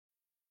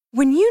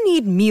When you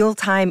need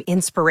mealtime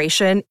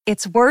inspiration,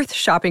 it's worth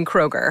shopping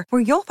Kroger,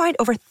 where you'll find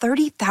over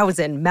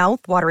 30,000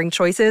 mouth-watering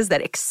choices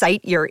that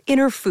excite your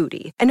inner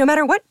foodie. And no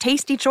matter what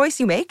tasty choice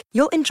you make,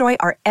 you'll enjoy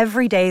our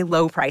everyday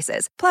low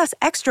prices, plus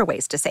extra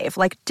ways to save,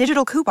 like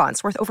digital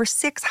coupons worth over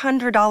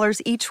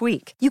 $600 each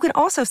week. You can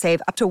also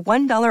save up to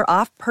 $1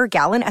 off per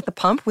gallon at the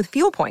pump with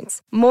fuel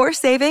points. More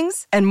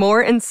savings and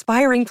more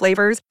inspiring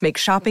flavors make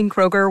shopping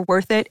Kroger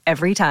worth it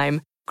every time.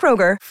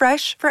 Kroger,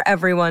 fresh for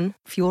everyone.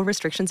 Fuel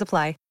restrictions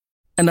apply.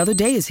 Another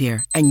day is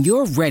here, and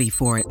you're ready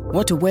for it.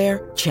 What to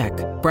wear? Check.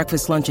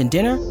 Breakfast, lunch, and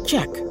dinner?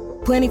 Check.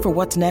 Planning for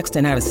what's next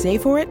and how to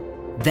save for it?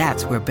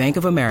 That's where Bank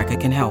of America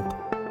can help.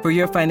 For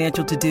your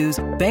financial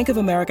to-dos, Bank of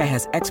America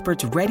has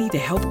experts ready to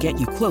help get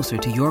you closer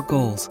to your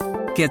goals.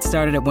 Get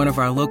started at one of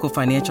our local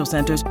financial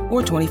centers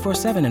or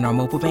 24/7 in our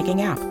mobile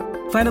banking app.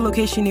 Find a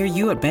location near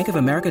you at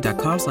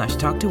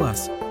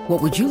bankofamerica.com/talktous.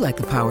 What would you like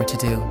the power to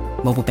do?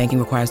 Mobile banking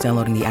requires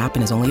downloading the app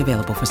and is only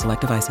available for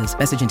select devices.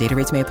 Message and data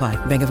rates may apply.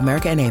 Bank of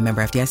America N.A.,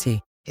 member FDIC.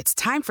 It's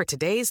time for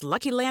today's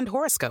Lucky Land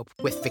horoscope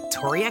with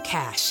Victoria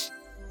Cash.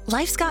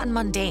 Life's gotten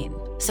mundane,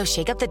 so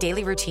shake up the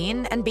daily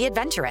routine and be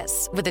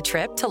adventurous with a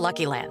trip to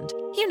Lucky Land.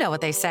 You know what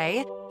they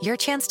say, your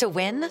chance to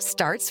win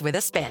starts with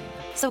a spin.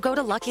 So go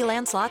to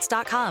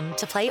LuckyLandSlots.com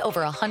to play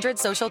over 100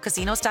 social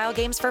casino-style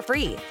games for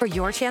free for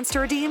your chance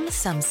to redeem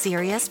some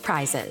serious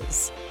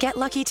prizes. Get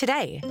lucky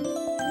today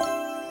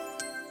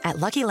at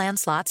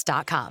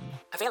LuckyLandSlots.com.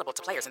 Available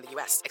to players in the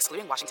U.S.,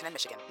 excluding Washington and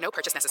Michigan. No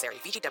purchase necessary.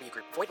 VGW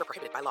Group. Void where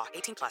prohibited by law.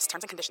 18+.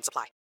 Terms and conditions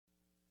apply.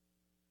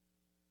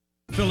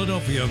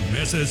 Philadelphia,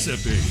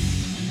 Mississippi.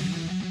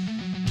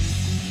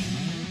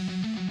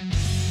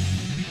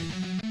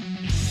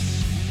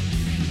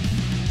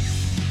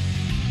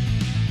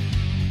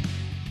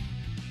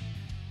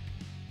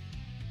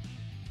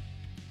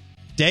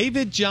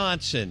 David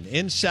Johnson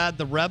inside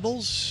the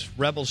Rebels.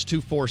 Rebels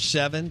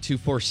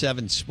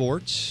 247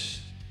 Sports.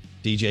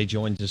 DJ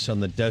joins us on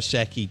the Dos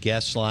Equis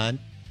guest line.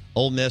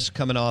 Ole Miss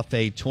coming off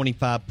a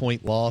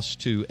 25-point loss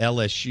to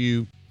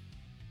LSU.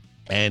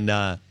 And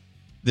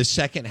the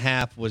second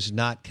half was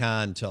not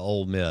kind to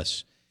Ole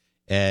Miss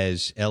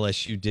as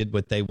LSU did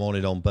what they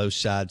wanted on both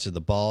sides of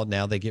the ball.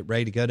 Now they get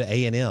ready to go to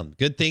A&M.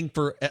 Good thing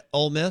for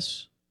Ole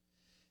Miss.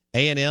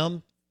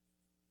 A&M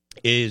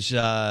is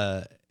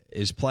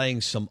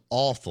playing some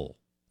awful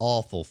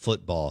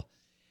football.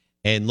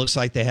 And looks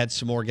like they had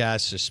some more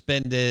guys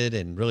suspended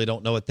and really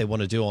don't know what they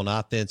want to do on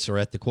offense or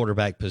at the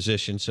quarterback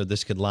position, so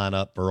this could line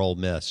up for Ole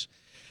Miss.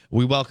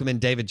 We welcome in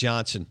David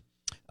Johnson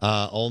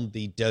on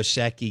the Dos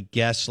Equis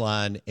guest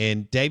line.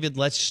 And, David,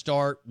 let's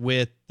start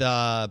with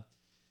the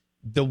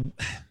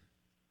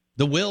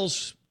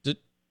wheels.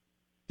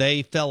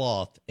 They fell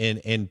off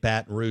in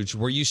Baton Rouge.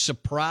 Were you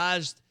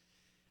surprised?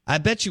 I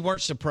bet you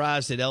weren't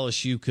surprised that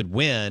LSU could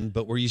win,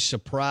 but were you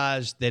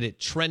surprised that it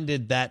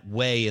trended that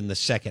way in the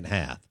second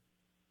half?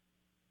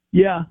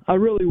 Yeah, I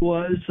really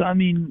was. I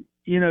mean,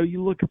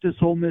 you look at this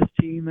Ole Miss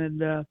team and,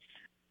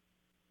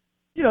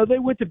 they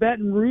went to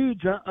Baton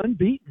Rouge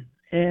unbeaten.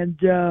 And,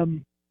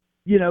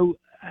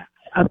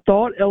 I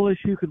thought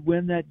LSU could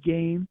win that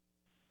game,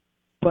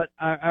 but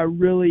I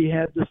really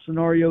had the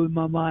scenario in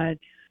my mind.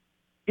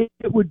 It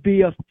would be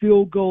a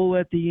field goal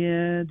at the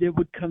end. It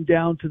would come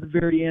down to the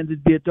very end.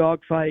 It'd be a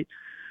dogfight.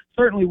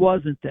 Certainly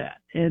wasn't that.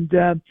 And,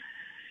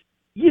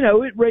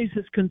 it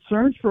raises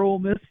concerns for Ole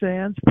Miss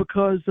fans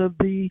because of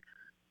the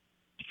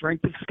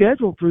strength of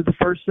schedule through the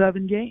first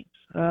 7 games.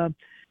 The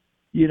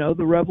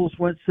Rebels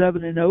went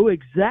 7-0,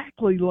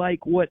 exactly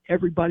like what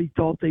everybody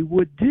thought they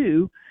would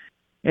do.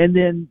 And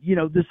then,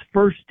 this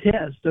first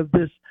test of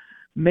this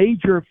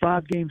major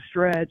 5-game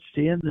stretch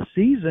to end the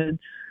season,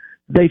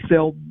 they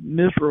failed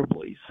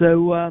miserably.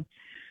 So,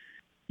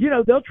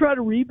 they'll try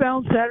to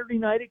rebound Saturday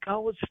night at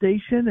College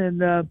Station.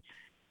 And,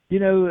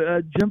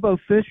 Jimbo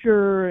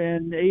Fisher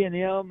and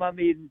A&M, I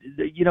mean,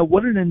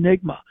 what an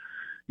enigma.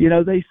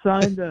 They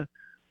signed the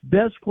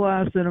best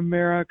class in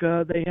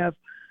America. They have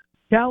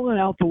talent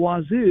out the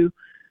wazoo,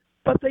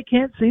 but they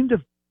can't seem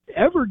to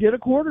ever get a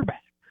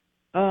quarterback.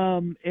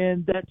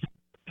 And that's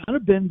kind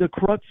of been the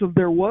crux of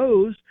their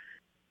woes.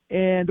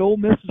 And Ole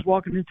Miss is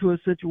walking into a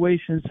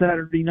situation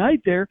Saturday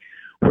night there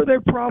where they're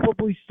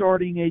probably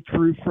starting a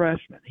true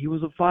freshman. He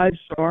was a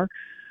 5-star,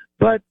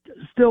 but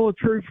still a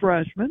true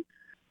freshman.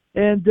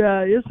 And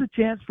it's a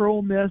chance for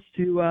Ole Miss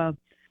to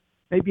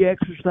maybe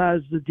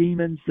exercise the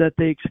demons that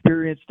they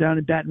experienced down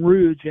in Baton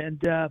Rouge and,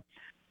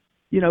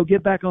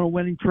 get back on a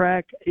winning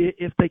track.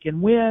 If they can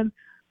win,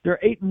 they're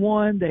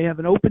 8-1. They have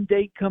an open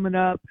date coming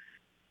up,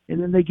 and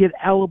then they get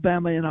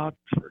Alabama and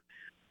Oxford.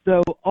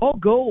 So all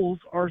goals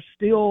are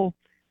still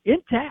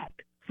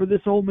intact for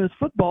this Ole Miss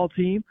football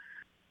team,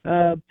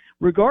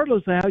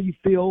 regardless of how you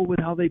feel with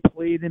how they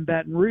played in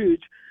Baton Rouge.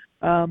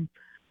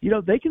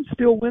 They can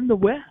still win the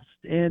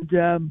West,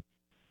 and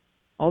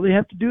all they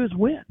have to do is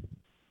win.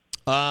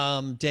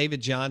 David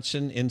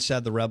Johnson,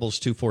 inside the Rebels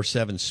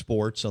 247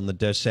 Sports on the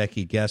Dos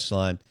Equis guest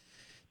line.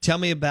 Tell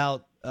me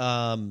about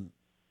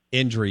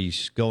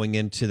injuries going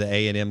into the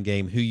A&M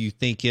game, who you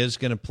think is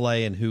going to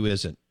play and who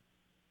isn't.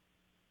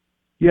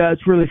 Yeah,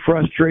 it's really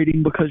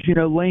frustrating because,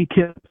 Lane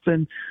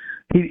Kiffin,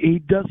 he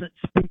doesn't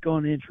speak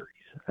on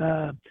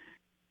injuries.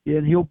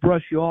 And he'll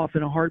brush you off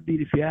in a heartbeat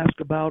if you ask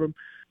about him.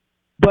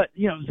 But,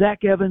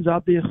 Zach Evans,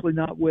 obviously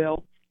not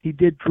well. He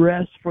did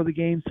dress for the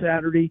game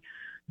Saturday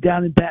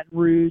down in Baton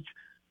Rouge,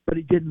 but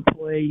he didn't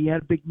play. He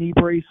had a big knee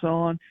brace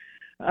on.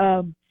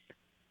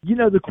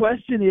 The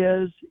question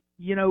is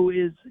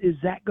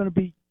Zach going to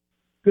be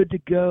good to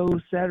go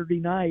Saturday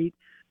night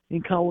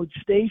in College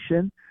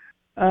Station?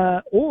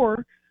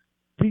 Or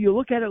do you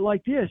look at it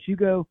like this? You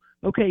go,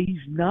 okay,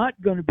 he's not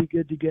going to be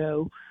good to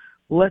go.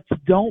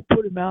 Don't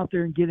put him out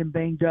there and get him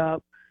banged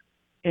up,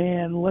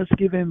 and let's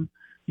give him,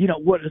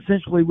 what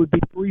essentially would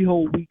be 3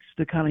 whole weeks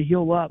to kind of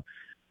heal up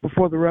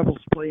before the Rebels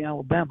play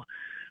Alabama.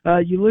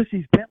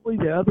 Ulysses Bentley,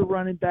 the other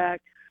running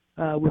back,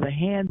 with a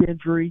hand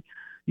injury,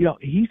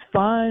 he's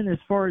fine as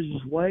far as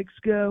his legs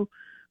go,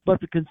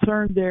 but the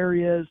concern there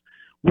is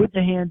with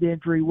the hand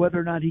injury, whether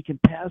or not he can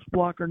pass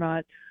block or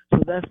not, so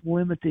that's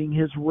limiting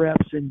his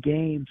reps in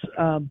games.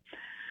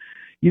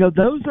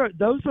 Those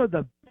are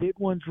the big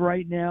ones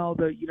right now.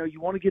 You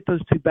want to get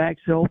those 2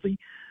 backs healthy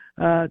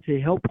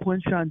to help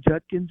Quinshon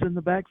Judkins in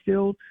the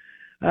backfield.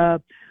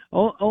 On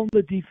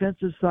the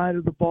defensive side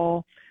of the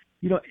ball,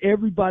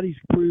 everybody's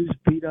bruised,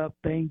 beat up,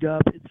 banged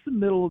up. It's the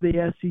middle of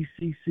the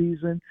SEC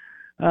season.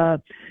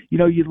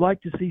 You'd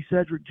like to see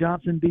Cedric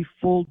Johnson be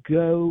full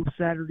go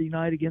Saturday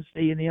night against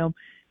A&M.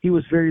 He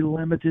was very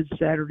limited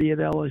Saturday at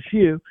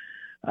LSU.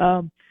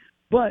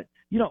 But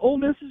Ole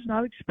Miss is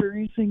not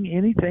experiencing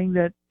anything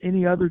that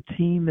any other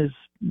team is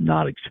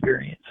not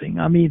experiencing.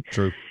 I mean,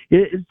 true.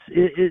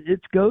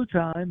 It's go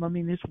time. I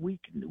mean, it's week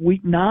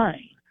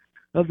 9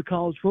 of the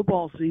college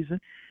football season,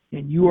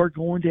 and you are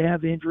going to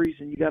have injuries,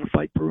 and you got to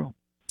fight through them.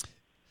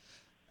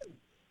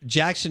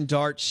 Jackson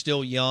Dart,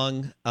 still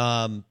young,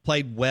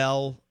 played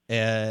well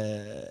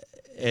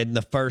in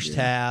the first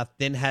half,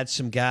 then had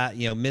some guy,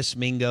 Miss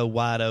Mingo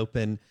wide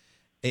open.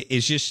 Do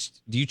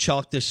you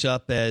chalk this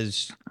up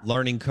as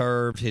learning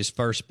curve, his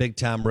first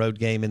big-time road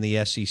game in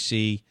the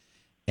SEC,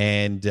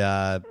 and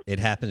it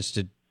happens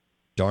to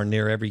darn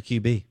near every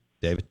QB,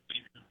 David?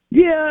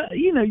 Yeah,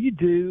 you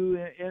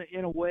do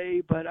in a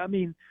way, but, I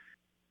mean,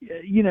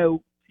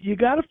 you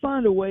got to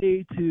find a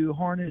way to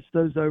harness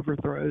those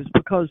overthrows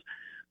because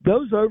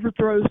those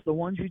overthrows, the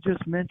ones you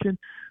just mentioned,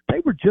 they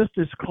were just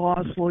as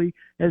costly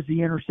as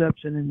the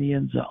interception in the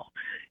end zone.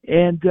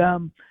 And,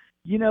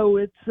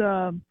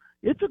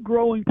 it's a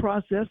growing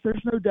process.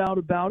 There's no doubt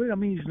about it. I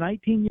mean, he's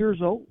 19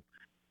 years old.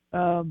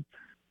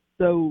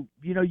 So,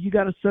 you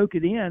got to soak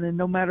it in. And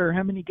no matter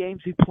how many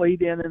games he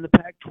played in the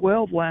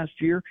Pac-12 last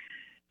year,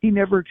 he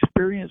never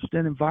experienced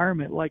an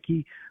environment like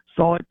he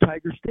saw at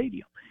Tiger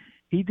Stadium.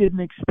 He didn't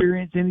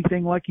experience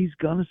anything like he's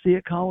going to see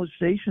at College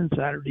Station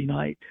Saturday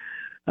night.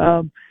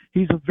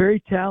 He's a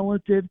very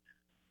talented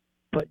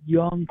but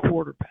young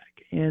quarterback.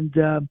 And,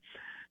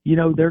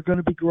 they're going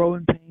to be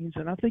growing pains.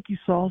 And I think you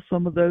saw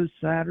some of those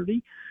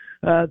Saturday.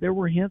 There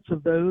were hints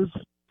of those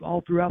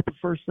all throughout the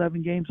first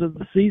 7 games of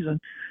the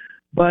season.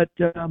 But,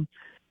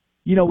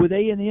 with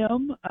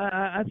A&M,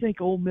 I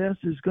think Ole Miss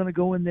is going to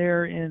go in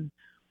there and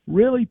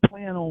really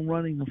plan on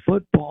running the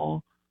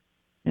football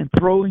and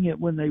throwing it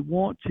when they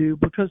want to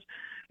because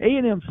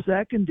A&M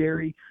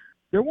secondary,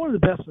 they're one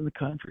of the best in the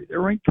country.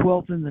 They're ranked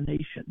 12th in the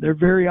nation. They're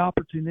very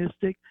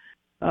opportunistic.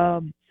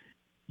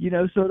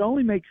 So it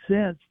only makes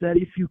sense that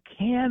if you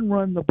can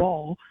run the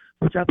ball,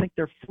 which I think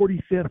they're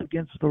 45th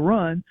against the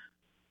run,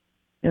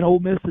 and Ole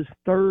Miss is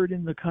 3rd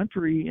in the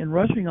country in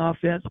rushing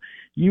offense,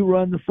 you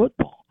run the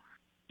football.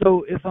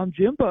 So if I'm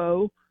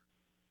Jimbo,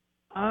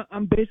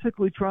 I'm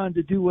basically trying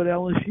to do what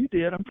LSU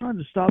did. I'm trying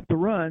to stop the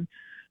run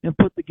and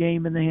put the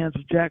game in the hands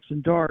of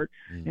Jackson Dart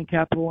and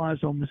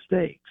capitalize on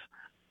mistakes.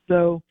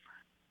 So,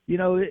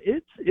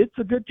 it's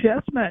a good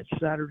chess match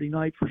Saturday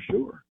night for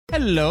sure.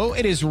 Hello,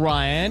 it is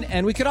Ryan,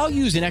 and we could all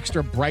use an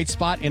extra bright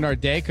spot in our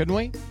day, couldn't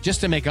we? Just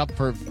to make up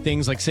for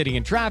things like sitting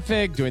in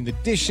traffic, doing the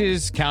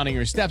dishes, counting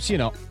your steps,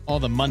 all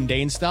the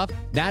mundane stuff.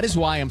 That is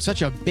why I'm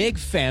such a big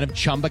fan of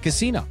Chumba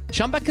Casino.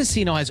 Chumba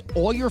Casino has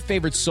all your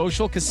favorite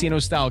social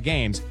casino-style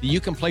games that you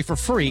can play for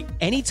free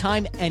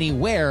anytime,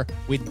 anywhere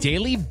with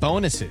daily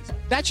bonuses.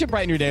 That should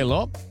brighten your day a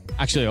little.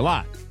 Actually, a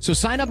lot. So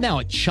sign up now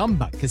at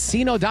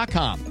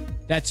ChumbaCasino.com.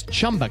 That's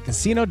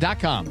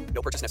ChumbaCasino.com.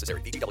 No purchase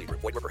necessary. VGW Group.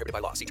 Void where prohibited by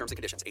law. See terms and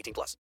conditions.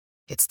 18+.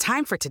 It's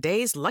time for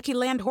today's Lucky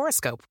Land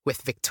horoscope with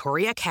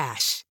Victoria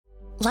Cash.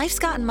 Life's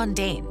gotten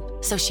mundane,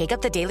 so shake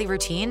up the daily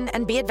routine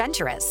and be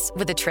adventurous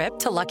with a trip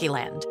to Lucky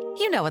Land.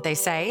 You know what they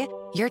say.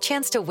 Your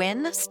chance to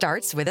win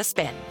starts with a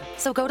spin.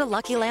 So go to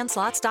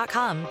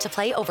LuckyLandSlots.com to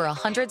play over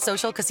 100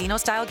 social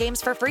casino-style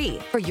games for free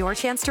for your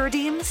chance to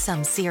redeem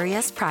some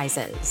serious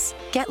prizes.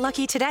 Get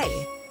lucky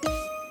today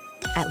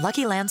at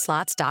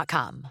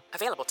LuckyLandSlots.com.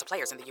 Available to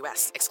players in the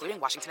U.S., excluding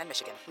Washington and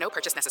Michigan. No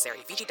purchase necessary.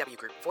 VGW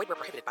Group. Void where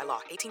prohibited by law.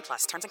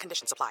 18+. Terms and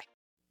conditions apply.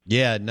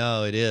 Yeah,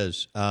 no, it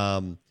is.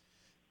 Like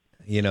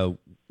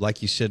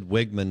you said,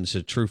 Wigman's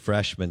a true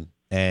freshman,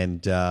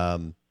 and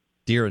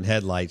deer in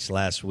headlights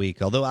last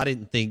week. Although I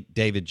didn't think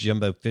David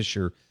Jimbo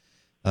Fisher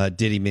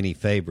did him any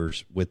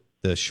favors with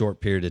the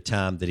short period of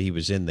time that he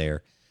was in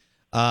there.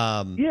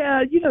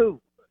 Yeah,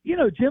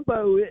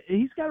 Jimbo,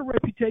 he's got a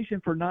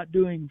reputation for not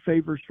doing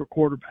favors for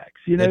quarterbacks.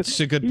 That's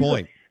a good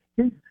point.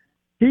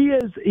 He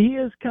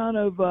has kind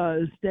of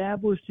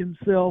established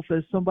himself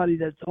as somebody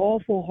that's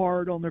awful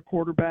hard on their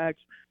quarterbacks,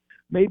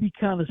 maybe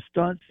kind of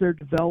stunts their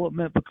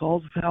development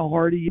because of how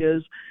hard he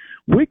is.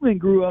 Weigman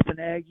grew up an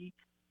Aggie,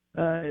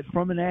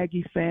 from an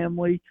Aggie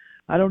family.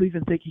 I don't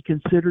even think he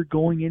considered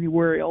going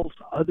anywhere else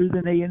other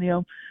than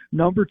A&M.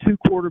 Number 2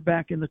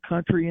 quarterback in the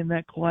country in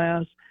that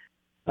class.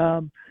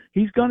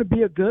 He's going to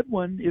be a good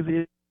one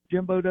if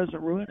Jimbo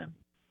doesn't ruin him.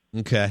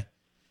 Okay.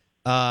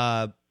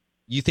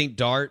 You think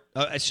Dart?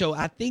 So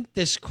I think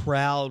this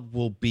crowd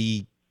will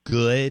be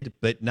good,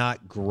 but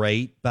not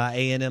great by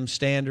A&M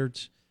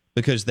standards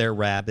because they're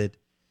rabid.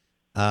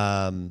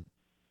 Look,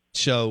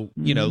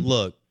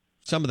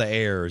 some of the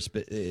errors,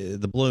 but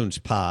the balloons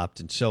popped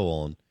and so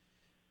on.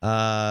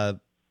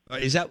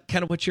 Is that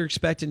kind of what you're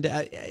expecting?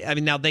 I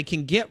mean, now they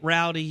can get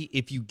rowdy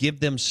if you give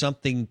them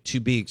something to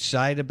be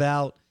excited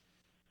about.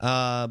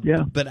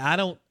 But I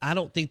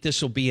don't think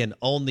this will be an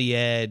on the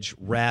edge,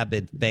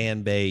 rabid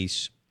fan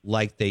base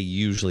like they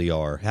usually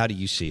are. How do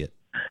you see it?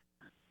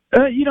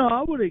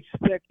 I would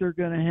expect they're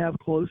going to have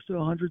close to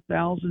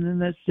 100,000 in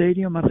that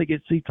stadium. I think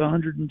it seats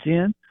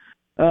 110.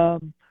 They're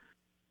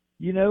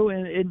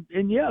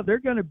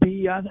going to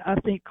be, I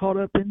think, caught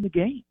up in the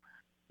game.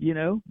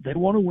 They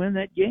want to win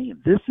that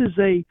game. This is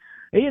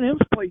A&M's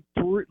played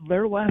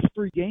their last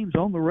 3 games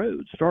on the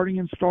road, starting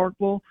in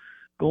Starkville,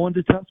 going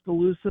to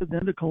Tuscaloosa,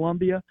 then to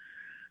Columbia.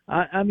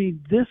 I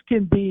mean, this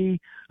can be,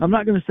 I'm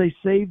not going to say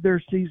save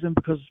their season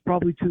because it's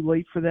probably too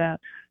late for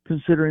that,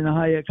 considering the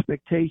high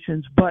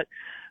expectations, but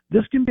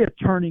this can be a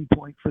turning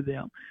point for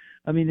them.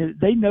 I mean,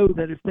 they know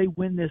that if they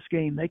win this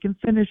game, they can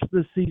finish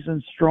the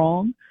season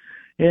strong.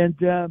 And,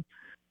 so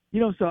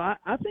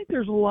I think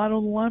there's a lot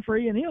on the line for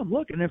A&M.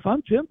 Look, and if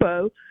I'm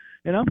Jimbo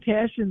and I'm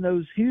cashing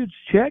those huge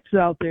checks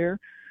out there,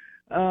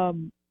 I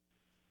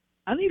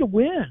need a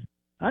win.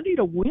 I need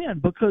a win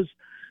because,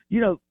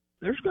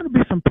 there's going to be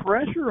some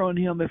pressure on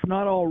him, if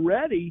not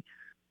already.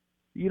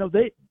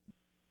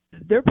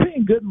 They're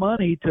paying good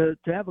money to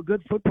have a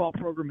good football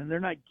program, and they're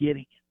not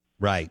getting it.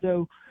 Right.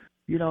 So,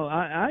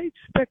 I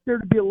expect there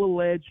to be a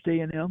little edge to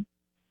A&M.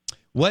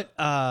 What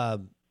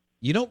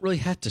you don't really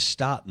have to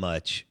stop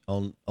much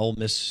on Ole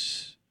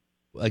Miss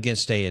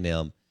against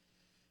A&M.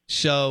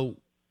 So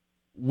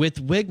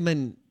with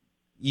Weigman,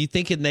 you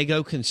thinking they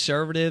go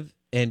conservative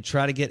and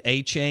try to get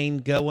A-Chain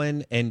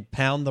going and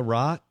pound the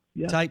rock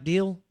type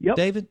deal,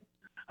 David?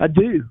 I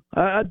do.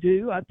 I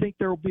think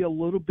there will be a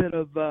little bit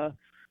of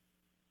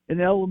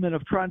an element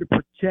of trying to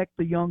protect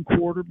the young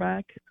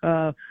quarterback.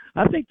 I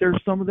think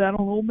there's some of that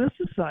on Ole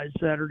Miss's side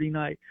Saturday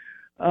night.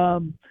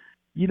 And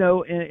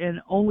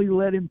only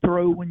let him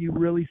throw when you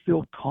really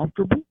feel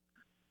comfortable.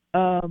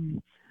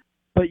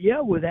 But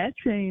with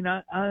A-Chain,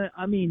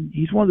 I mean,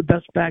 he's one of the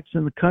best backs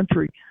in the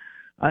country,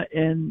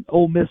 and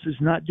Ole Miss is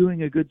not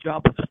doing a good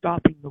job of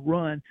stopping the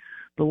run.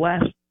 The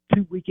last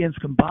 2 weekends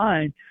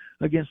combined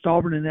against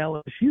Auburn and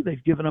LSU,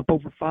 they've given up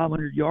over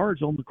 500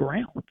 yards on the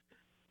ground.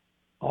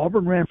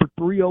 Auburn ran for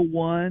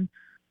 301,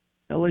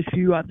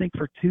 LSU, I think,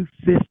 for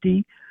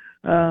 250.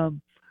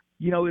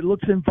 It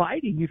looks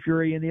inviting if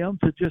you're A&M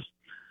to just,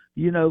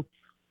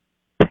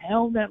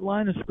 pound that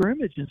line of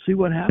scrimmage and see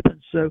what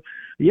happens. So,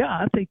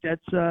 I think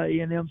that's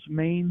A&M's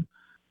main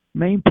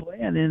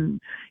plan.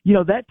 And,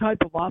 that type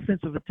of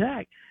offensive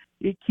attack,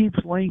 it keeps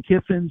Lane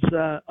Kiffin's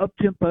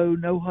up-tempo,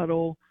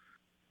 no-huddle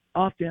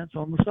offense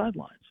on the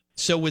sidelines.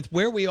 So with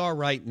where we are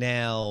right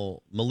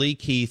now,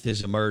 Malik Heath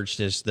has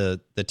emerged as the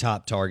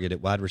top target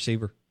at wide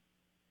receiver?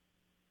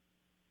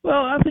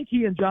 Well, I think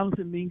he and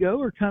Jonathan Mingo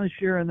are kind of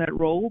sharing that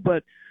role,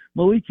 but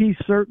Malik Heath's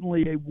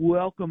certainly a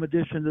welcome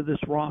addition to this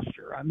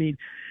roster. I mean,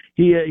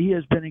 he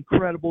has been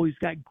incredible. He's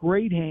got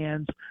great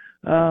hands,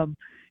 and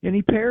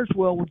he pairs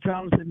well with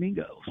Jonathan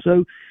Mingo.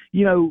 So,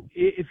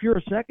 if you're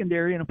a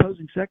secondary, an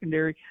opposing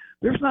secondary,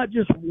 there's not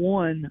just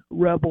one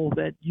Rebel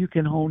that you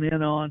can hone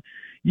in on.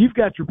 You've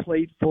got your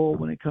plate full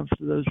when it comes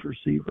to those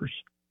receivers.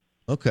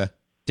 Okay.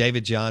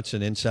 David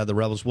Johnson, Inside the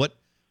Rebels. What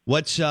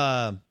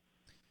are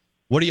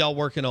y'all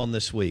working on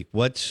this week?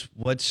 What's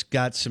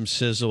got some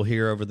sizzle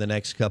here over the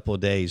next couple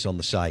of days on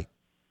the site?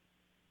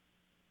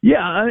 Yeah,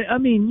 I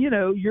mean,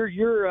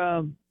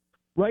 you're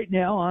right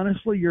now,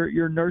 honestly,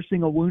 you're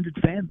nursing a wounded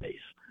fan base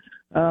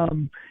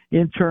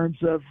in terms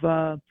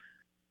of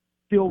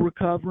still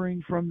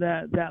recovering from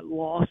that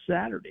loss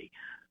Saturday.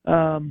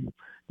 A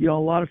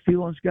lot of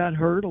feelings got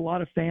hurt. A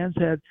lot of fans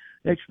had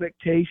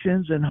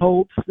expectations and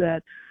hopes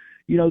that,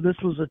 this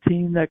was a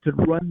team that could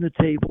run the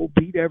table,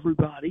 beat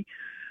everybody.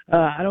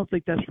 I don't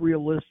think that's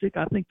realistic.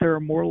 I think there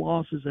are more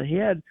losses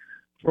ahead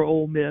for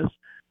Ole Miss.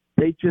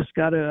 They just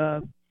got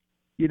to,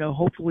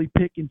 hopefully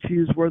pick and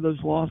choose where those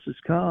losses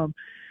come,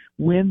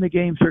 win the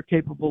games they're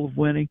capable of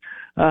winning.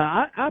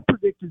 I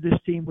predicted this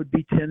team would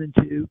be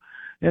 10-2,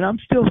 and I'm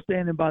still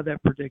standing by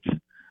that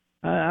prediction.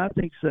 I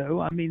think so.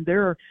 I mean,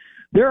 there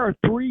are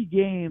 3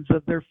 games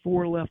of their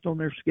 4 left on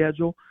their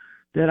schedule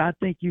that I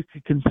think you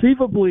could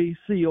conceivably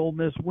see Ole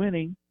Miss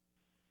winning.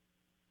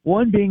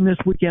 One being this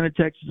weekend at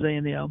Texas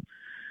A&M.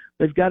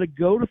 They've got to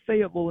go to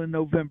Fayetteville in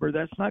November.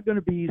 That's not going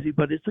to be easy,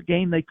 but it's a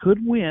game they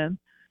could win.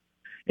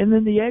 And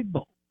then the Egg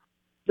Bowl.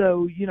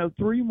 So,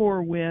 3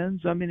 more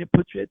wins. I mean, it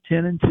puts you at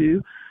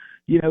 10-2.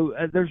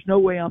 There's no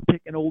way I'm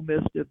picking Ole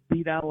Miss to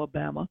beat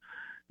Alabama.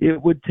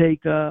 It would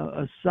take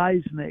a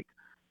seismic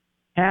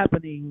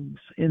happenings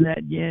in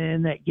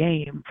that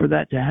game for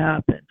that to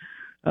happen.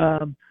 I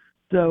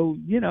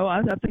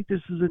think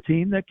this is a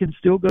team that can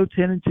still go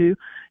 10-2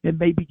 and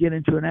maybe get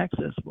into an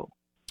Access Bowl.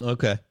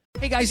 Okay.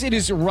 Hey guys, it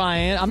is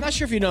Ryan. I'm not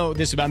sure if you know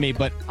this about me,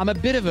 but I'm a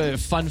bit of a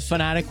fun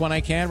fanatic when I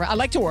can. I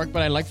like to work,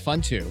 but I like fun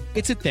too.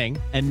 It's a thing.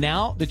 And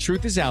now the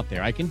truth is out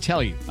there. I can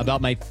tell you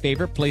about my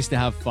favorite place to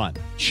have fun.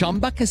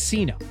 Chumba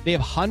Casino. They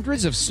have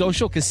hundreds of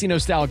social casino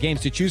style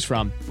games to choose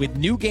from with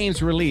new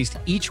games released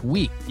each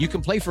week. You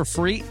can play for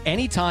free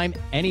anytime,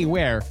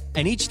 anywhere.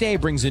 And each day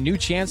brings a new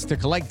chance to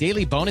collect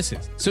daily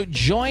bonuses. So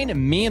join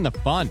me in the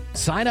fun.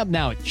 Sign up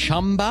now at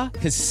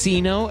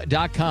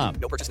ChumbaCasino.com.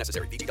 No purchase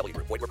necessary. VGW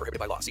Group. Void where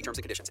prohibited by law. See terms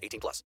and conditions.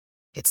 18+.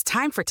 It's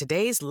time for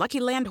today's Lucky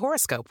Land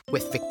horoscope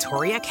with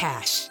Victoria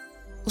Cash.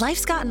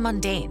 Life's gotten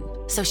mundane,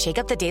 so shake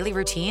up the daily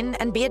routine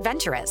and be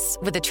adventurous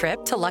with a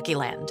trip to Lucky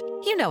Land.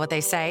 You know what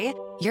they say.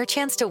 Your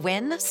chance to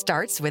win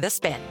starts with a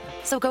spin.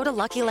 So go to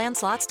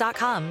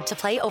LuckyLandSlots.com to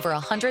play over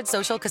 100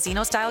 social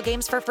casino-style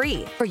games for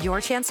free for your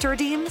chance to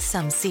redeem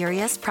some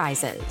serious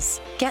prizes.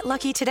 Get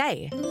lucky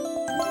today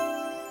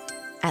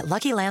at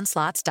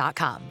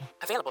LuckyLandSlots.com.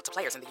 Available to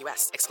players in the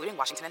U.S., excluding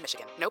Washington and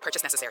Michigan. No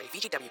purchase necessary.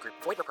 VGW Group.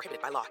 Void where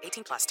prohibited by law.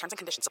 18+. Terms and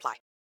conditions apply.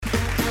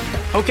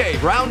 Okay,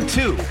 round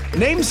 2.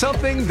 Name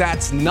something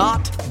that's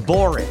not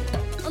boring.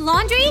 A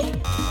laundry?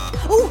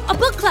 Ooh, a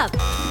book club.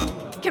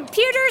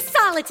 Computer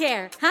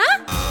solitaire,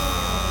 huh?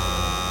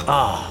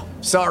 Ah,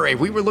 sorry.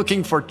 We were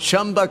looking for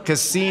Chumba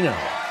Casino.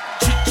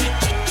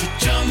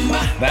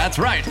 That's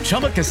right.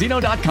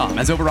 ChumbaCasino.com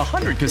has over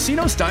 100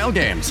 casino-style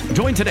games.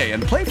 Join today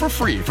and play for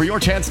free for your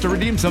chance to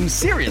redeem some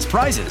serious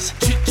prizes.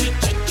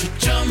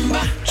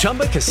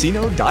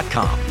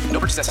 ChumbaCasino.com. No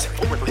purchase necessary.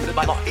 Void where prohibited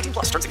by law. 18+.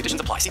 Terms and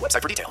conditions apply. See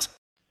website for details.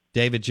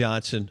 David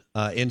Johnson,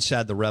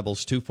 Inside the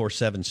Rebels,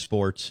 247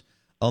 Sports,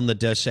 on the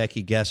Dos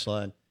Equis guest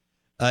line.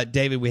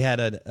 David, we had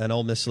an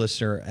Ole Miss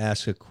listener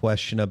ask a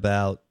question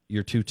about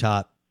your 2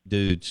 top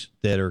dudes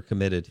that are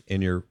committed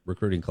in your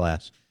recruiting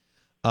class.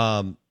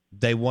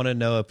 They want to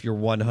know if you're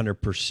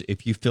 100%,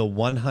 if you feel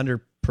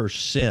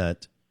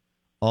 100%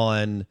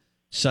 on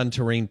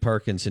Suntarine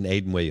Perkins and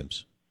Aiden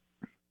Williams.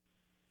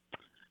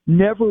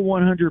 Never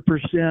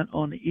 100%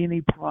 on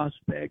any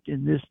prospect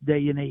in this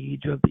day and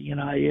age of the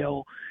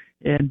NIL.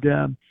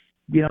 And,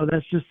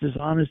 that's just as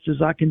honest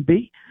as I can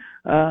be.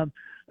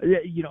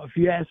 If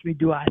you ask me,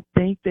 do I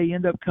think they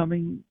end up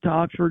coming to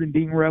Oxford and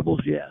being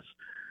Rebels? Yes,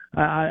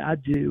 I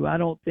do. I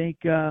don't think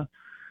you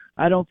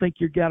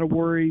got to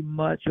worry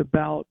much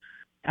about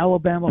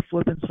Alabama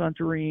flipping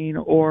Suntarine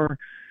or,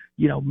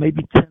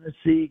 maybe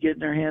Tennessee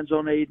getting their hands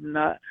on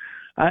Aiden.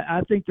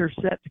 I think they're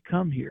set to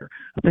come here.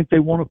 I think they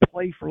want to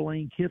play for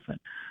Lane Kiffin.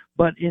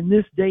 But in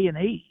this day and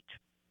age,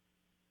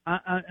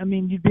 I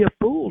mean, you'd be a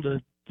fool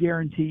to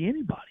guarantee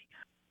anybody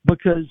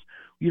because,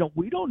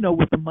 we don't know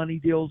what the money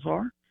deals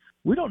are.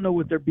 We don't know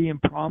what they're being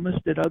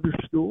promised at other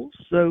schools.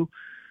 So,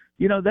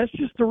 that's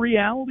just the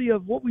reality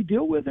of what we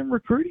deal with in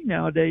recruiting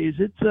nowadays.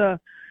 It's a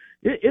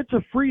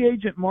free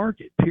agent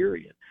market,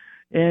 period.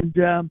 And,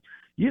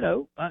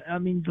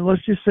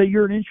 let's just say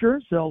you're an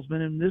insurance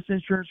salesman and this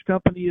insurance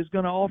company is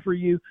going to offer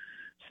you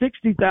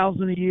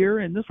 $60,000 a year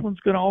and this one's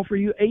going to offer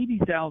you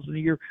 $80,000 a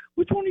year.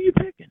 Which one are you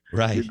picking?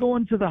 Right. You're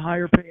going to the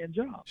higher paying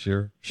job.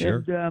 Sure.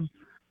 And,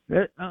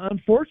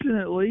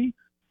 unfortunately,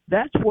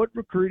 that's what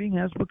recruiting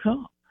has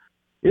become.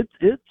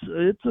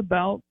 It's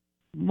about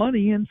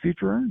money and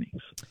future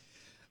earnings.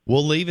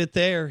 We'll leave it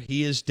there.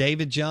 He is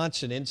David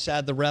Johnson,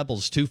 Inside the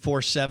Rebels,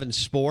 247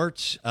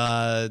 Sports.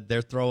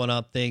 They're throwing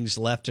up things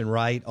left and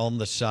right on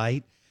the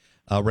site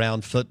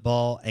around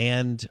football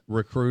and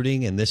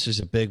recruiting, and this is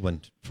a big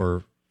one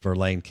for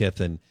Lane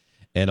Kiffin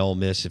and Ole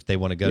Miss if they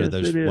want to go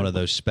to one of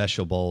those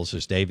special bowls,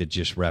 as David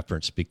just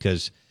referenced,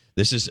 because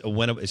this is a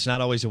winnable. It's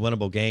not always a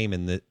winnable game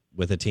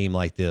with a team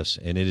like this,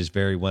 and it is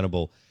very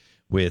winnable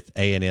with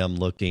A&M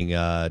looking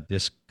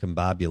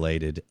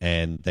discombobulated,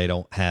 and they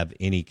don't have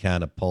any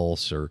kind of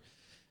pulse or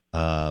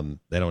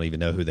they don't even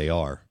know who they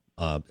are,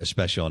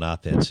 especially on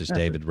offense, as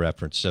David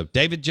referenced. So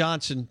David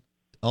Johnson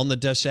on the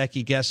Dos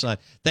Equis guest line.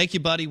 Thank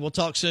you, buddy. We'll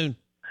talk soon.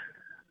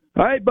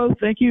 All right, Bo.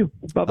 Thank you.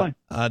 Bye-bye.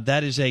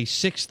 That is a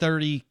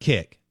 6:30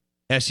 kick,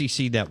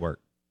 SEC Network.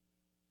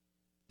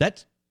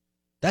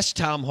 That's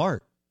Tom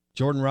Hart,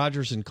 Jordan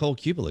Rogers, and Cole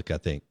Kubelik, I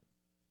think.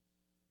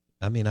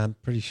 I mean, I'm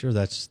pretty sure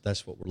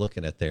that's what we're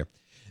looking at there.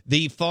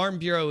 The Farm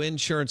Bureau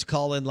Insurance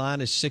call-in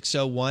line is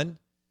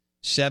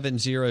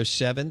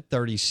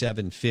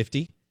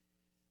 601-707-3750.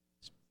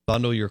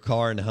 Bundle your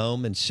car and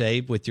home and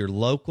save with your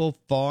local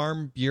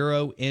Farm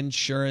Bureau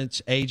Insurance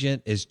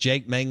agent. As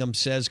Jake Mangum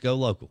says, go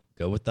local.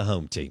 Go with the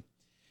home team.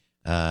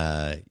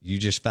 You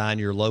just find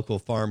your local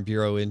Farm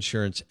Bureau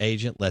insurance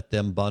agent, let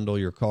them bundle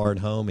your car and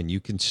home, and you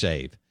can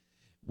save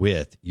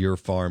with your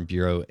Farm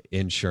Bureau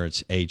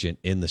insurance agent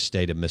in the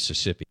state of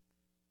Mississippi.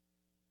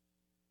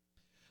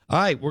 All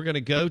right, we're going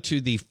to go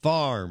to the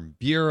Farm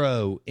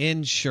Bureau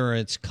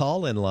Insurance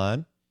call-in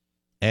line,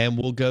 and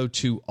we'll go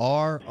to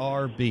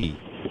RRB.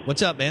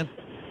 What's up, man?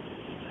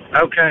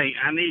 Okay,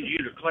 I need you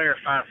to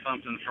clarify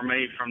something for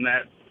me from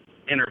that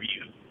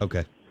interview.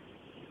 Okay.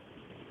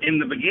 In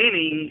the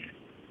beginning,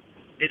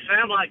 it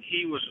sounded like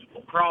he was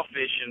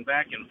crawfishing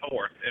back and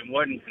forth and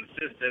wasn't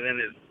consistent in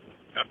his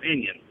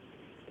opinion.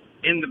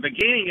 In the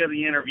beginning of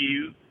the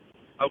interview,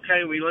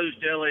 okay, we lose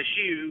to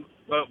LSU,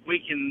 but we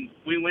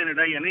win at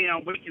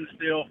A&M, we can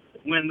still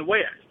win the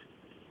West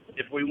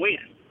if we win.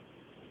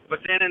 But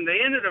then in the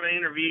end of the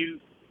interview,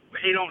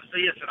 he don't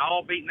see us at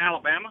all beating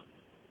Alabama.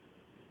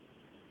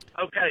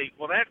 Okay,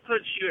 well that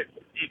puts you at,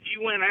 if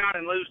you win out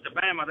and lose to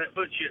Bama, that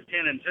puts you at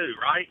 10-2,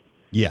 right?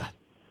 Yeah.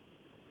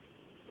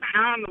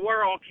 How in the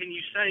world can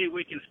you say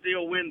we can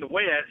still win the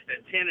West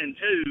at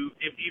 10-2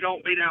 if you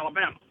don't beat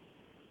Alabama?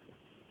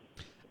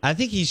 I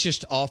think he's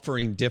just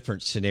offering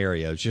different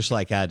scenarios, just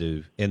like I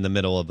do in the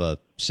middle of a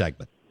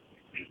segment.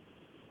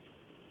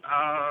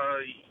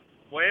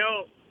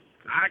 Well,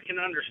 I can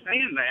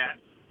understand that,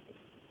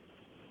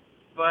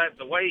 but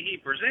the way he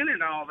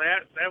presented all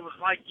that was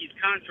like he's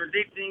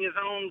contradicting his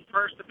own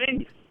first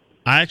opinion.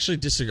 I actually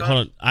disagree. Hold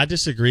on. I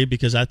disagree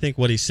because I think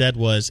what he said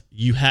was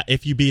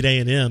if you beat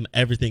A&M,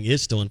 everything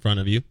is still in front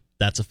of you.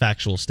 That's a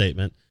factual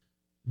statement.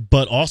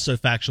 But also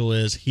factual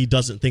is he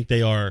doesn't think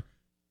they are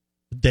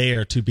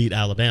there to beat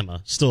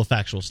Alabama. Still a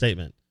factual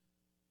statement.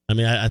 I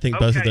mean, I think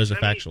both of those are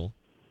factual.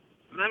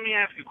 Let me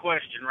ask a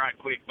question right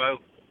quick, Bo.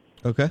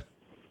 Okay.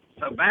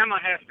 So Bama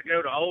has to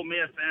go to Ole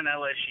Miss and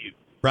LSU.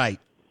 Right.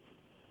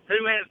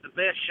 Who has the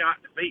best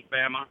shot to beat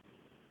Bama?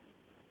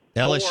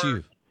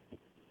 LSU.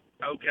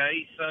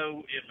 Okay,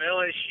 so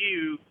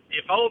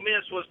if Ole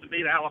Miss was to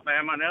beat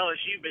Alabama and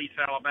LSU beats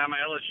Alabama,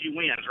 LSU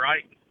wins,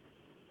 right?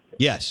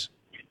 Yes.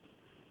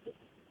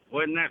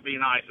 Wouldn't that be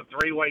nice? A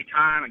three-way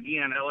tie, and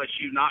again,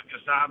 LSU knocks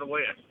us out of the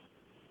West.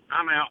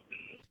 I'm out.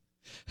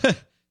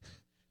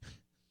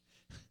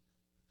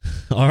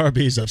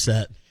 RRB's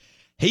upset.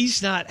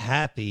 He's not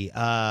happy.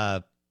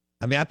 I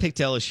picked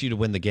LSU to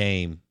win the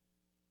game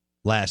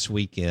last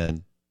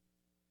weekend.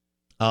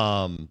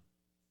 I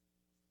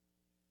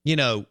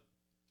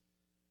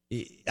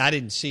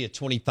didn't see a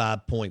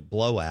 25-point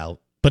blowout.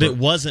 But it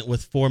wasn't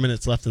with 4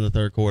 minutes left in the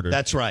third quarter.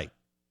 That's right.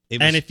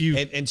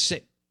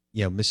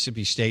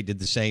 Mississippi State did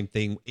the same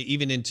thing,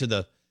 even into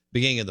the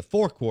beginning of the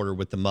fourth quarter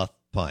with the muff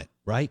punt,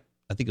 right?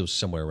 I think it was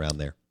somewhere around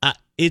there.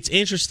 It's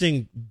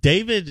interesting.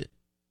 David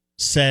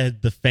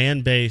said the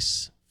fan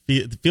base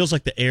feels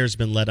like the air's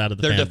been let out of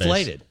the fan base. They're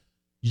deflated.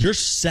 You're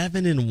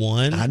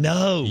 7-1. I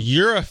know.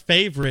 You're a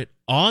favorite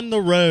on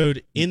the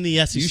road in the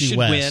SEC West. You should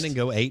win and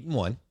go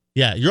 8-1.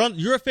 Yeah,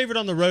 you're a favorite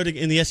on the road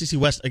in the SEC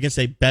West against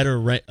a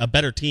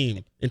better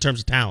team in terms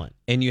of talent.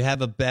 And you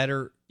have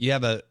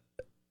a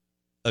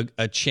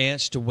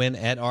chance to win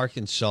at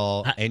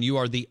Arkansas, and you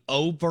are the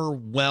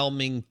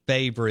overwhelming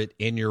favorite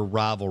in your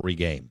rivalry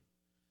game.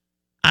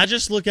 I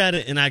just look at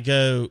it and I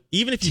go,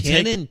 even if you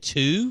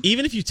 10-2,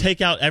 even if you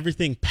take out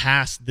everything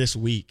past this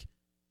week,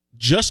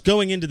 just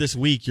going into this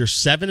week, you're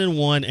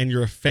 7-1 and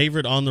you're a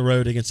favorite on the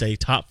road against a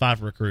top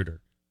 5 recruiter.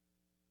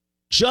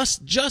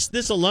 Just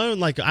this alone,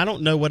 like, I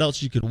don't know what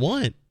else you could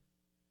want.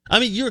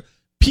 I mean,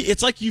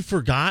 it's like you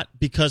forgot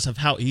because of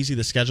how easy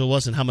the schedule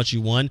was and how much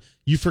you won.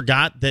 You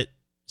forgot that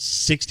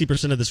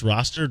 60% of this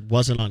roster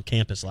wasn't on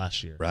campus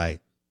last year. Right.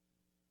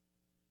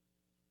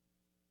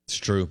 It's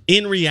true.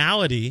 In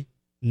reality,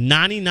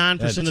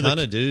 99% of the... A ton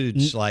of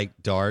dudes like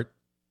Dart,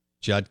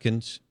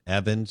 Judkins,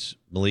 Evans,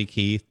 Malik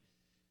Heath,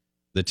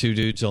 the two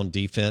dudes on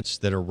defense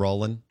that are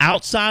rolling.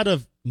 Outside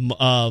of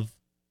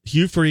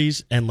Hugh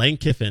Freeze and Lane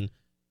Kiffin,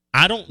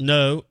 I don't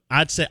know.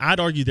 I'd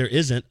argue there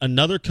isn't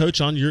another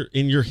coach in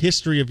your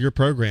history of your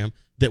program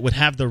that would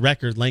have the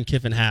record Lane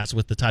Kiffin has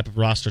with the type of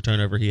roster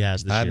turnover he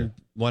has this year.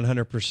 I'm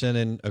 100%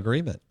 in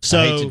agreement. So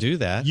I hate to do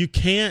that. You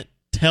can't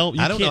tell.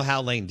 I don't know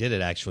how Lane did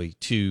it, actually.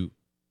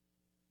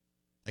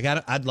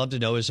 I'd love to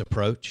know his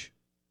approach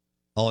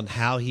on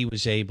how he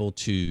was able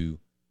to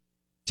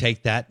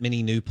take that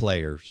many new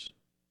players,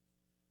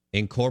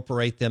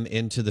 incorporate them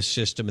into the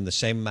system in the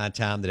same amount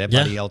of time that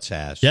everybody else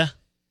has. Yeah.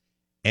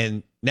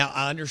 And now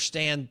I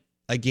understand,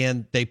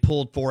 again, they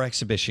pulled 4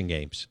 exhibition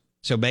games.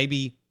 So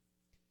maybe,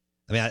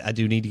 I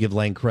do need to give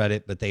Lane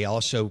credit, but they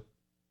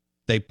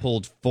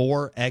pulled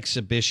 4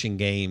 exhibition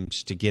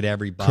games to get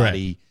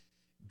everybody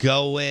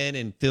going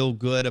and feel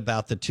good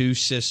about the 2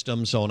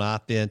 systems on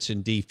offense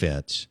and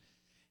defense.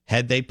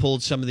 Had they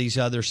pulled some of these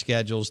other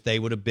schedules, they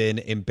would have been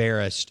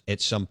embarrassed at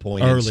some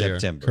point earlier, in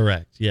September.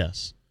 Correct,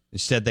 yes.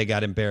 Instead, they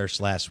got embarrassed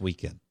last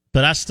weekend.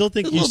 But I still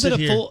think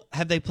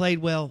have they played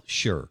well?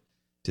 Sure.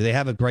 Do they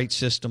have a great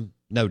system?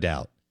 No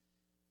doubt.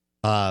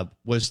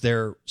 Was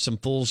there some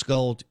fool's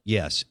gold?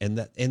 Yes, and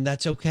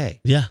that's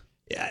okay. Yeah.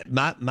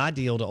 My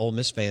deal to Ole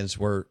Miss fans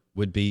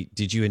would be,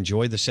 did you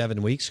enjoy the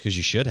 7 weeks? Because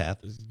you should have.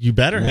 You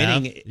better have.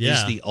 Winning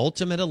is the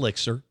ultimate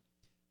elixir.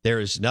 There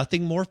is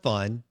nothing more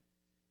fun.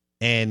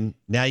 And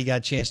now you got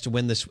a chance to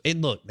win this.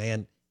 And look,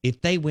 man,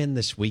 if they win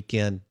this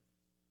weekend,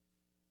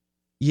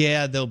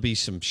 yeah, there'll be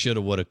some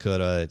shoulda, woulda,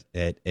 coulda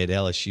at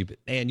LSU. But,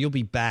 man, you'll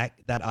be back.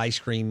 That ice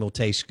cream will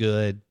taste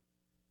good.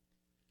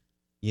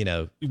 You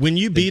know, when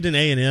you beat an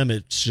A&M,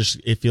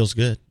 it feels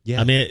good. Yeah,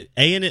 I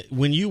mean,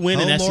 when you win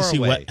an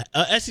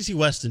SEC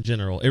West in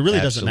general, it really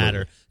doesn't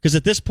matter because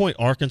at this point,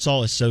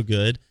 Arkansas is so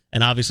good,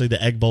 and obviously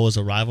the Egg Bowl is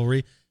a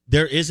rivalry.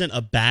 There isn't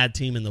a bad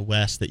team in the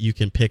West that you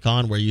can pick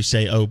on where you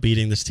say, "Oh,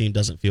 beating this team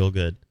doesn't feel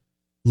good."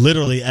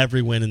 Literally,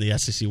 every win in the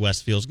SEC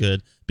West feels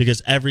good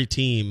because every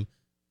team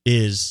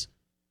is.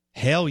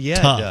 Hell yeah,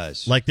 tough. It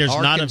does. Like there's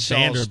Arkansas's not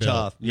a Vanderbilt.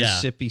 Tough.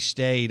 Mississippi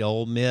State,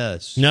 Ole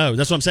Miss. No,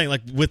 that's what I'm saying.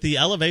 Like with the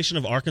elevation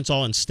of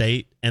Arkansas and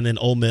State and then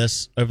Ole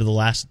Miss over the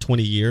last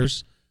 20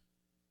 years,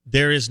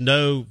 there is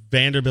no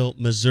Vanderbilt,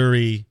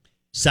 Missouri,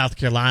 South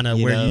Carolina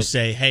where you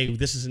say, hey,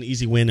 this is an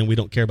easy win and we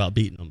don't care about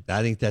beating them.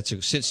 I think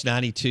since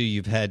 92,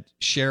 you've had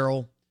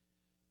Sherrill,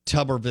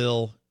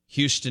 Tuberville,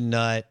 Houston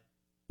Nutt,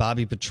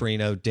 Bobby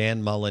Petrino,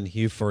 Dan Mullen,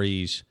 Hugh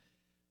Freeze,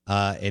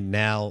 and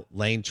now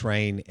Lane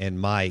Train and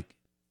Mike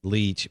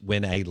Leach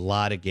win a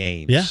lot of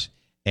games. Yeah.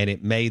 And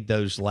it made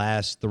those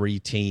last three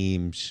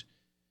teams,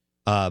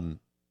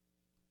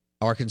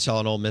 Arkansas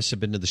and Ole Miss have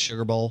been to the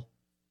Sugar Bowl.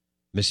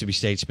 Mississippi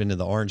State's been to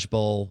the Orange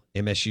Bowl.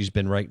 MSU's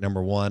been ranked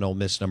number 1, Ole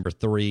Miss number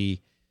 3.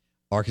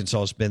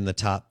 Arkansas's been the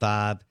top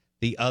 5.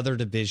 The other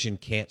division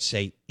can't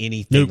say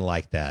anything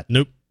like that.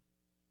 Nope.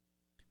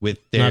 With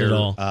their not at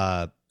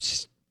all.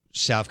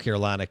 South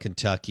Carolina,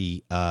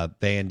 Kentucky,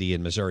 Vandy,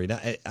 and Missouri. Now,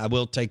 I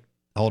will take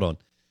 – hold on.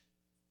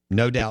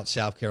 No doubt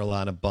South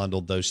Carolina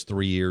bundled those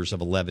 3 years of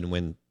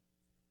 11-win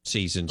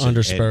seasons.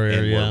 Under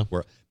Spurrier,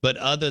 but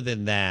other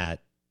than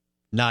that,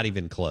 not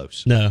even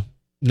close. No.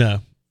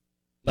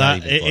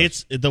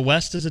 It's the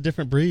West is a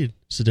different breed.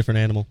 It's a different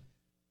animal.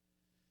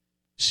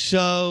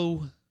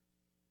 So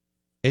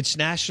it's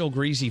National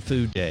Greasy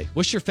Food Day.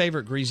 What's your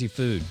favorite greasy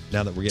food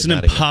now that we're getting out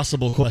of here? It's an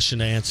impossible question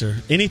to answer.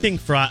 Anything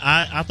fried.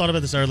 I thought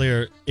about this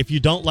earlier. If you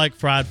don't like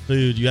fried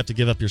food, you have to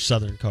give up your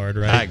Southern card,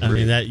 right? I agree. I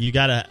mean, that you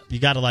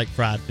gotta like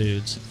fried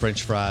foods.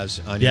 French fries,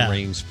 onion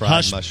rings,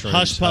 fried mushrooms.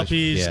 Hush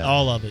puppies,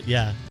 all of it.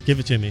 Yeah, give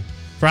it to me.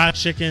 Fried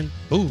chicken.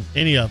 Ooh.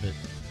 Any of it.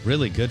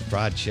 Really good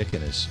fried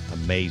chicken is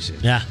amazing.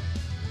 Yeah.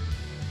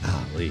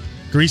 Golly.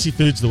 Greasy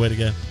food's the way to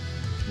go.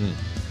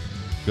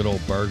 Good old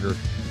burger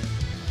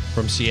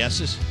from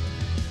Siestas.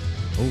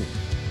 Ooh.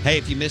 Hey,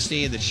 if you missed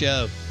any of the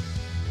show,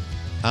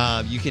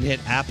 you can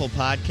hit Apple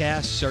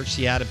Podcasts, search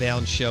the Out of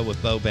Bounds Show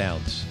with Bo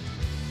Bounds.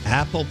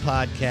 Apple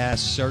Podcasts,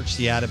 search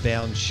the Out of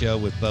Bounds Show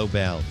with Bo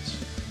Bounds.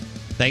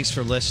 Thanks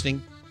for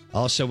listening.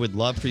 Also, would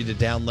love for you to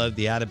download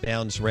the Out of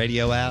Bounds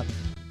radio app.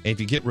 And if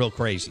you get real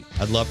crazy,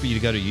 I'd love for you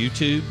to go to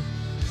YouTube,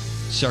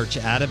 search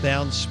Out of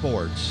Bounds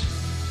Sports,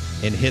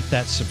 and hit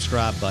that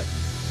subscribe button.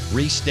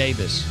 Reese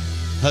Davis,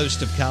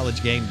 host of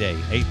College Game Day,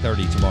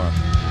 8:30 tomorrow.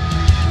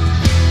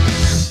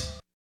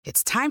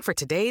 It's time for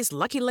today's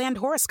Lucky Land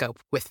horoscope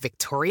with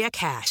Victoria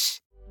Cash.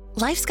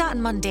 Life's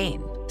gotten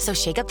mundane, so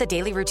shake up the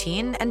daily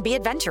routine and be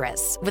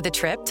adventurous with a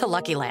trip to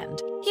Lucky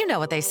Land. You know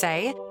what they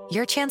say,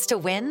 your chance to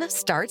win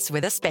starts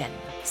with a spin.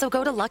 So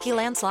go to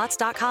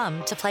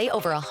LuckyLandSlots.com to play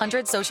over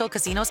 100 social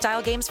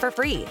casino-style games for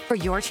free for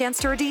your chance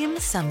to redeem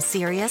some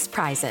serious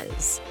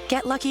prizes.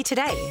 Get lucky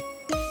today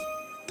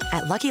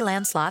at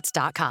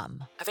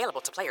LuckyLandSlots.com. Available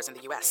to players in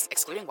the U.S.,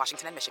 excluding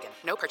Washington and Michigan.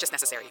 No purchase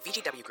necessary.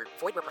 VGW Group.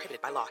 Void where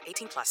prohibited by law.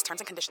 18+.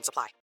 Terms and conditions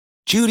apply.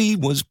 Judy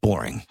was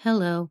boring.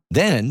 Hello.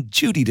 Then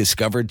Judy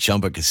discovered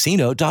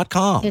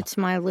ChumbaCasino.com. It's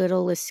my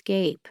little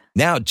escape.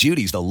 Now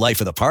Judy's the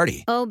life of the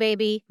party. Oh,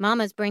 baby,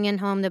 mama's bringing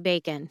home the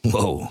bacon.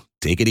 Whoa,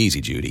 take it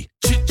easy, Judy.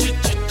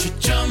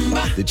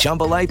 The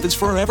Chumba life is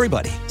for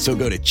everybody. So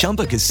go to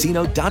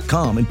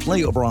ChumbaCasino.com and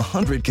play over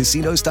 100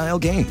 casino-style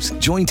games.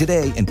 Join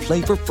today and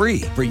play for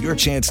free for your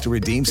chance to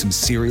redeem some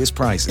serious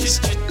prizes.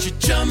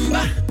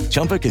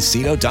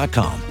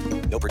 ChumbaCasino.com.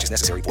 No purchase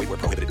necessary. Void where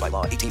prohibited by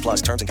law.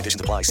 18+. Terms and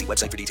conditions apply. See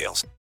website for details.